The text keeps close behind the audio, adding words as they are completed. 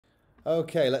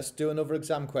Okay, let's do another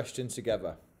exam question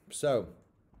together. So,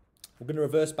 we're going to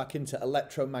reverse back into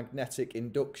electromagnetic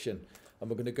induction, and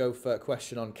we're going to go for a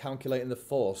question on calculating the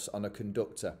force on a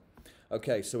conductor.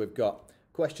 Okay, so we've got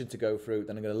a question to go through,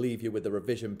 then I'm going to leave you with the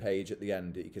revision page at the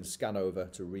end that you can scan over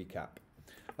to recap.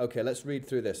 Okay, let's read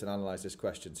through this and analyse this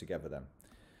question together then.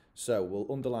 So,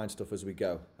 we'll underline stuff as we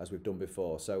go, as we've done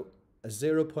before. So, a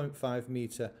 0.5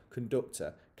 metre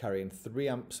conductor carrying 3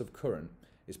 amps of current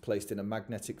is placed in a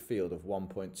magnetic field of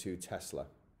 1.2 Tesla.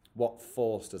 What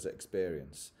force does it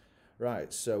experience?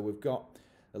 Right, so we've got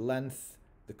the length,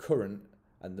 the current,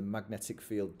 and the magnetic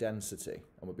field density,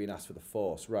 and we're being asked for the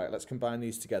force. Right, let's combine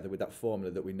these together with that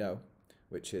formula that we know,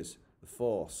 which is the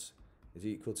force is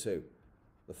equal to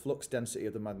the flux density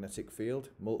of the magnetic field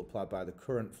multiplied by the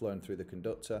current flowing through the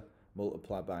conductor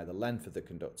multiplied by the length of the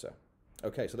conductor.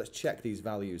 Okay, so let's check these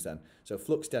values then. So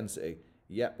flux density,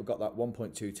 yep, we've got that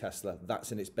 1.2 Tesla.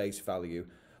 That's in its base value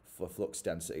for flux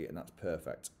density, and that's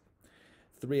perfect.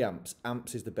 3 amps.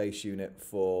 Amps is the base unit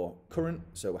for current,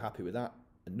 so we're happy with that.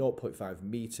 And 0.5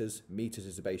 meters. Meters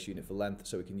is the base unit for length,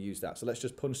 so we can use that. So let's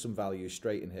just punch some values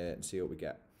straight in here and see what we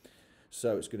get.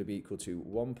 So it's going to be equal to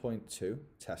 1.2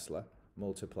 Tesla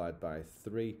multiplied by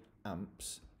 3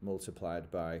 amps multiplied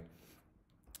by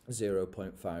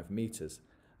 0.5 meters.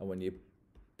 And when you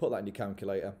put that in your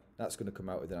calculator, that's going to come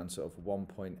out with an answer of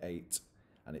 1.8,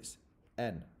 and it's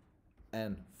N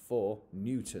for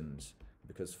newtons,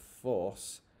 because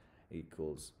force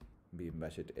equals being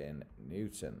measured in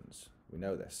newtons. We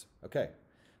know this. Okay,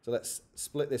 so let's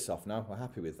split this off now. We're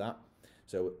happy with that.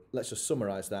 So let's just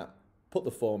summarize that, put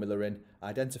the formula in,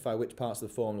 identify which parts of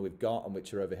the formula we've got and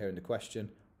which are over here in the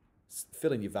question,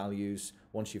 fill in your values.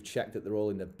 Once you've checked that they're all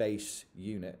in the base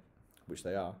unit, which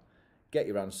they are, get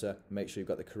your answer, make sure you've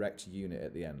got the correct unit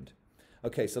at the end.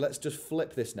 Okay, so let's just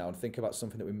flip this now and think about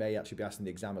something that we may actually be asked in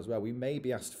the exam as well. We may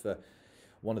be asked for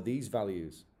one of these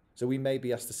values. So we may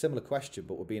be asked a similar question,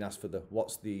 but we're being asked for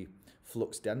what's the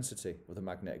flux density of the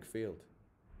magnetic field?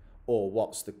 Or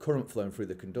what's the current flowing through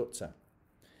the conductor?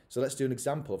 So let's do an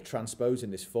example of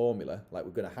transposing this formula, like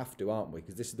we're going to have to, aren't we?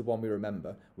 Because this is the one we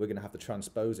remember. We're going to have to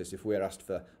transpose this if we're asked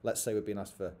for, let's say we're being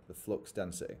asked for the flux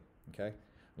density, okay?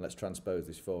 And let's transpose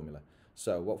this formula.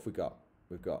 So what have we got?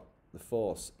 We've got the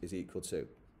force is equal to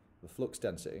the flux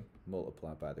density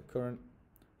multiplied by the current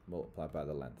multiplied by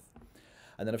the length.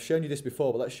 And then I've shown you this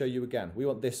before, but let's show you again. We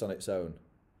want this on its own,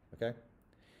 okay?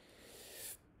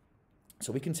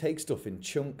 So we can take stuff in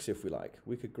chunks if we like.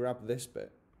 We could grab this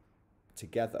bit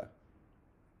together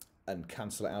and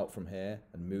cancel it out from here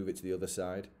and move it to the other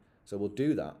side. So we'll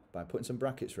do that by putting some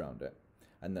brackets around it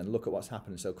and then look at what's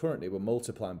happening. So currently we're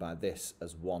multiplying by this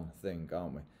as one thing,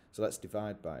 aren't we? So let's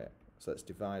divide by it. So let's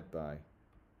divide by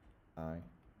I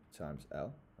times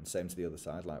L, and same to the other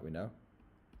side like we know.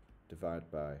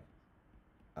 Divide by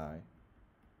I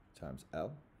times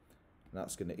L, and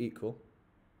that's going to equal,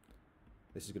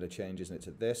 this is going to change, isn't it,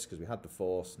 to this, because we had the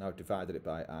force, now we've divided it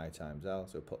by I times L,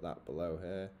 so we'll put that below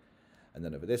here, and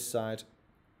then over this side,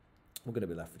 we're going to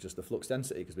be left with just the flux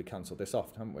density, because we cancelled this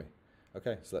off, haven't we?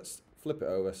 Okay, so let's flip it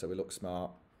over so we look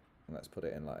smart, and let's put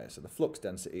it in like this. So the flux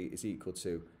density is equal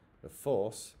to the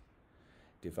force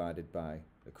divided by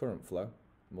the current flow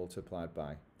multiplied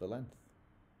by the length.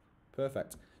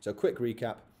 Perfect. So quick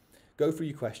recap. Go through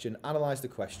your question, analyse the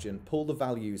question, pull the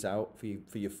values out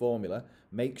for your formula,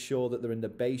 make sure that they're in the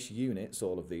base units,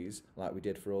 all of these, like we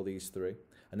did for all these three,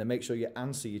 and then make sure your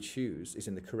answer you choose is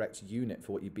in the correct unit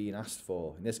for what you're being asked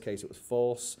for. In this case, it was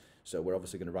force, so we're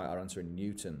obviously going to write our answer in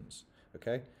newtons,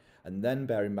 okay? And then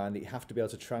bear in mind that you have to be able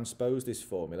to transpose this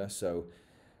formula, so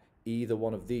either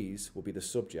one of these will be the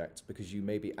subject because you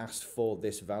may be asked for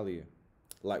this value,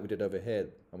 like we did over here,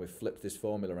 and we've flipped this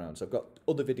formula around. So I've got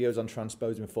other videos on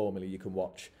transposing formula you can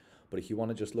watch, but if you want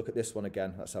to just look at this one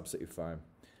again, that's absolutely fine.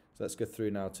 So let's go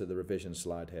through now to the revision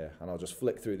slide here, and I'll just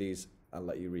flick through these and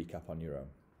let you recap on your own.